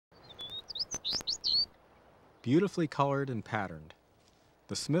Beautifully colored and patterned,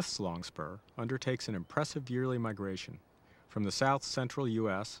 the Smith's longspur undertakes an impressive yearly migration from the south-central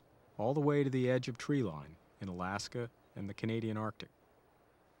U.S. all the way to the edge of tree line in Alaska and the Canadian Arctic,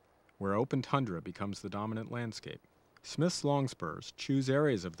 where open tundra becomes the dominant landscape. Smith's longspurs choose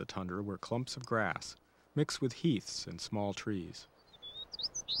areas of the tundra where clumps of grass mix with heaths and small trees.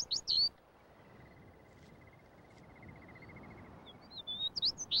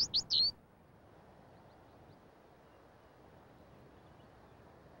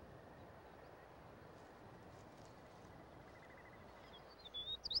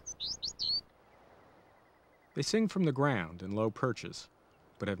 They sing from the ground in low perches,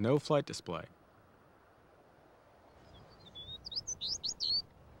 but have no flight display.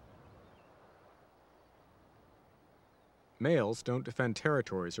 Males don't defend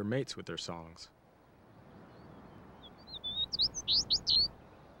territories or mates with their songs.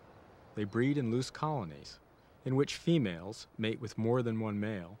 They breed in loose colonies, in which females mate with more than one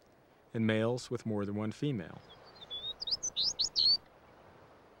male, and males with more than one female.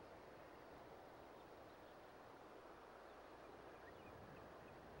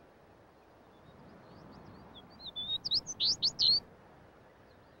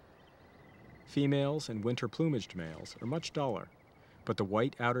 Females and winter-plumaged males are much duller, but the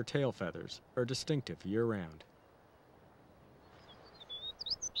white outer tail feathers are distinctive year-round.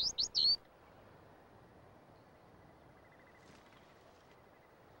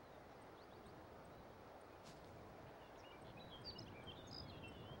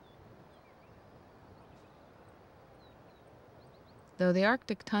 Though the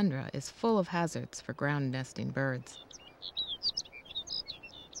Arctic tundra is full of hazards for ground-nesting birds,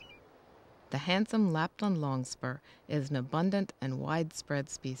 the handsome Lapland longspur is an abundant and widespread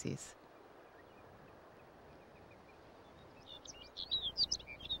species.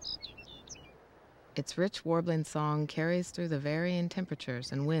 Its rich warbling song carries through the varying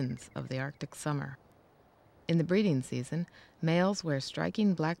temperatures and winds of the Arctic summer. In the breeding season, males wear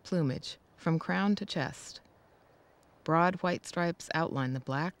striking black plumage from crown to chest. Broad white stripes outline the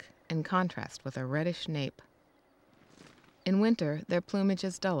black and contrast with a reddish nape. In winter, their plumage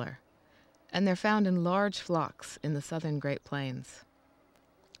is duller, and they're found in large flocks in the southern Great Plains.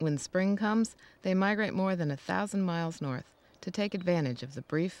 When spring comes, they migrate more than 1,000 miles north to take advantage of the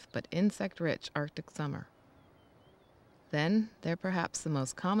brief but insect-rich Arctic summer. Then they're perhaps the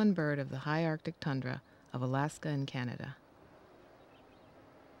most common bird of the high Arctic tundra of Alaska and Canada.